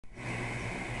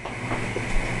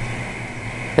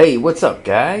Hey, what's up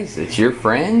guys? It's your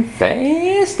friend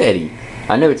Fast Eddie.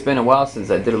 I know it's been a while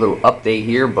since I did a little update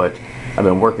here, but I've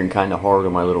been working kind of hard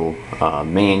on my little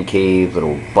man cave,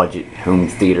 little budget home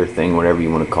theater thing, whatever you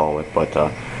want to call it. But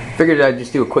figured I'd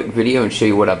just do a quick video and show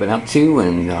you what I've been up to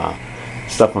and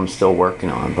stuff I'm still working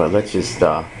on. But let's just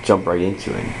jump right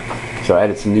into it. So I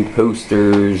added some new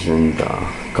posters and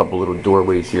a couple little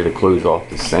doorways here to close off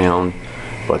the sound.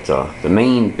 But the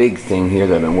main big thing here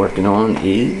that I've been working on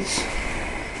is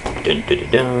dun, dun,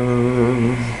 dun,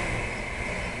 dun.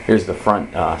 Here's the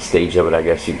front stage of it, I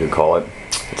guess you could call it.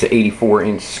 It's an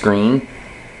 84-inch screen,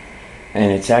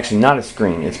 and it's actually not a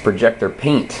screen, it's projector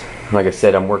paint. Like I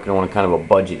said, I'm working on kind of a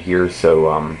budget here,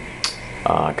 so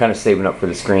kind of saving up for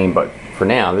the screen, but for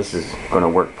now this is going to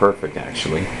work perfect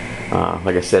actually.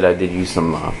 Like I said, I did use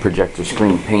some projector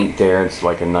screen paint there. It's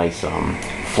like a nice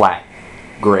flat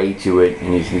gray to it,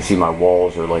 and as you can see my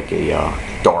walls are like a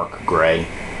dark gray.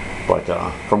 But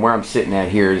from where I'm sitting at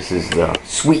here, this is the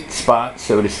sweet spot,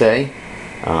 so to say.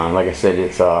 Like I said,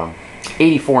 it's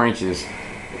 84 inches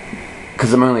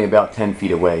because I'm only about 10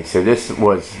 feet away. So this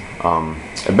was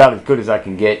about as good as I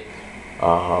can get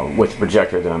with the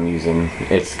projector that I'm using.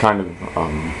 It's kind of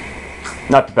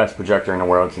not the best projector in the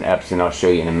world. It's an Epson. I'll show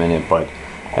you in a minute. But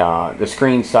the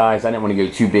screen size, I didn't want to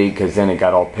go too big because then it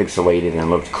got all pixelated and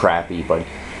looked crappy. But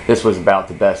this was about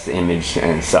the best image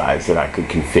and size that I could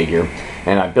configure.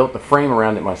 And I built the frame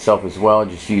around it myself as well.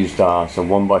 Just used some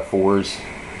 1x4s,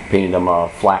 painted them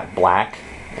flat black,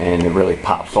 and it really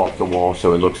pops off the wall,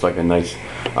 so it looks like a nice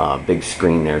big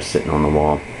screen there sitting on the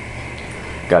wall.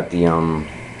 Got the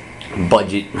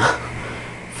budget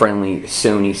friendly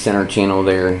Sony center channel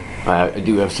there. I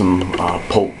do have some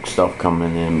Polk stuff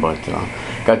coming in, but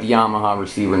got the Yamaha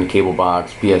receiver in the cable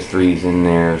box, PS3's in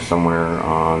there somewhere.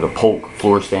 The Polk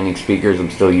floor standing speakers,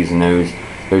 I'm still using those.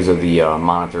 Those are the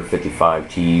Monitor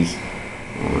 55Ts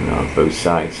on both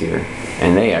sides here,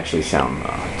 and they actually sound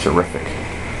terrific.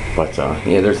 But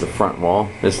yeah, there's the front wall.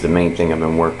 This is the main thing I've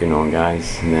been working on,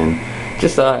 guys. And then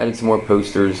just added some more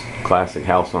posters. Classic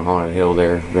House on Haunted Hill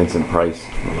there, Vincent Price.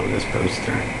 I love this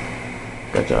poster.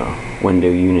 Got the window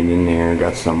unit in there.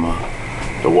 Got some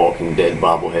The Walking Dead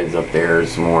bobbleheads up there.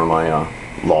 Some more of my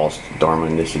Lost Dharma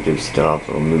Initiative stuff.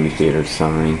 Little movie theater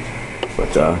sign.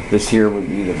 But this here would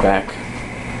be the back.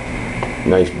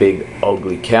 Nice big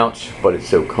ugly couch, but it's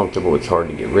so comfortable it's hard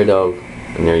to get rid of.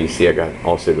 And there you see I got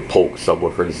also the Polk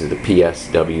subwoofer. This is the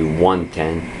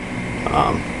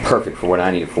PSW110. Perfect for what I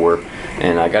need it for.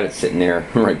 And I got it sitting there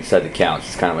right beside the couch.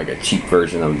 It's kind of like a cheap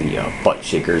version of the butt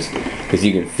shakers, because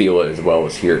you can feel it as well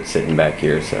as hear it sitting back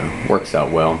here, so works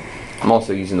out well. I'm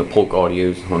also using the Polk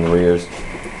audios on the rears.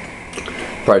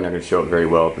 Probably not going to show it very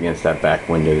well up against that back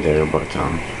window there, but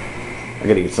I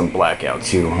gotta get some blackout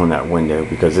too on that window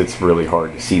because it's really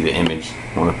hard to see the image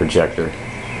on a projector,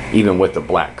 even with the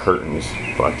black curtains.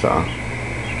 But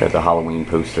got the Halloween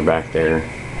poster back there,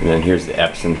 and then here's the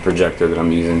Epson projector that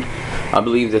I'm using. I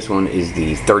believe this one is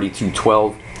the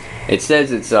 3212. It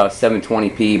says it's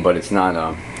 720p, but it's not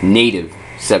a native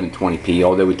 720p,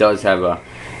 although it does have a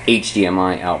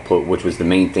HDMI output, which was the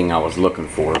main thing I was looking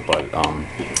for. But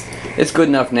it's good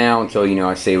enough now until, you know,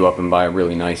 I save up and buy a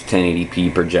really nice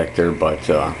 1080p projector. But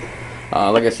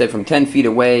like I said, from 10 feet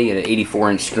away at an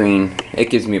 84-inch screen, it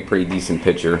gives me a pretty decent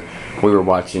picture. We were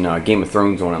watching Game of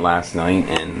Thrones on it last night,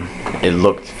 and it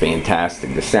looked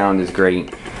fantastic. The sound is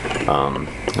great.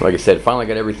 Like I said, finally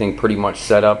got everything pretty much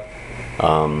set up.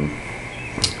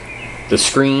 The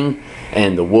screen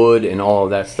and the wood and all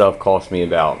of that stuff cost me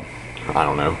about, I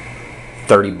don't know,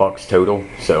 30 bucks total.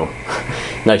 So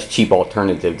nice cheap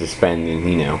alternative to spending,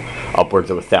 you know, upwards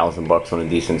of $1,000 on a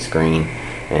decent screen.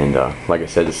 And like I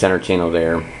said, the center channel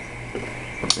there,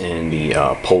 and the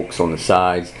Polks on the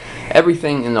sides,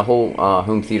 everything in the whole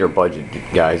home theater budget,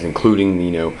 guys, including,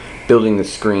 you know, building the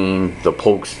screen, the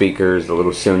Polk speakers, the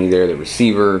little Sony there, the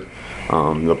receiver,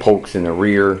 the Polks in the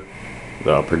rear,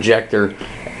 the projector,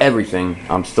 everything.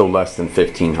 I'm still less than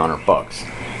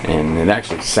 $1,500, and it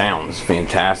actually sounds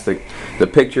fantastic. The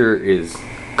picture is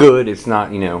good. It's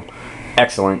not, you know,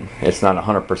 excellent. It's not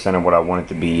 100% of what I want it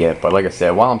to be yet, but like I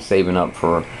said, while I'm saving up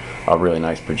for a really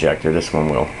nice projector, this one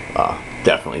will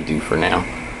definitely do for now.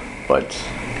 But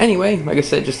anyway, like I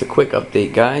said, just a quick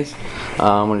update, guys.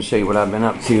 I want to show you what I've been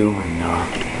up to, and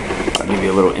I'll give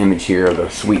you a little image here of the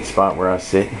sweet spot where I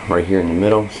sit, right here in the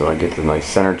middle, so I get the nice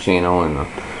center channel and the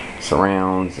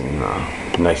surrounds and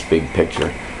a nice big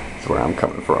picture. That's where I'm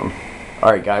coming from.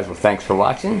 Alright guys, well thanks for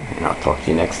watching, and I'll talk to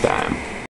you next time.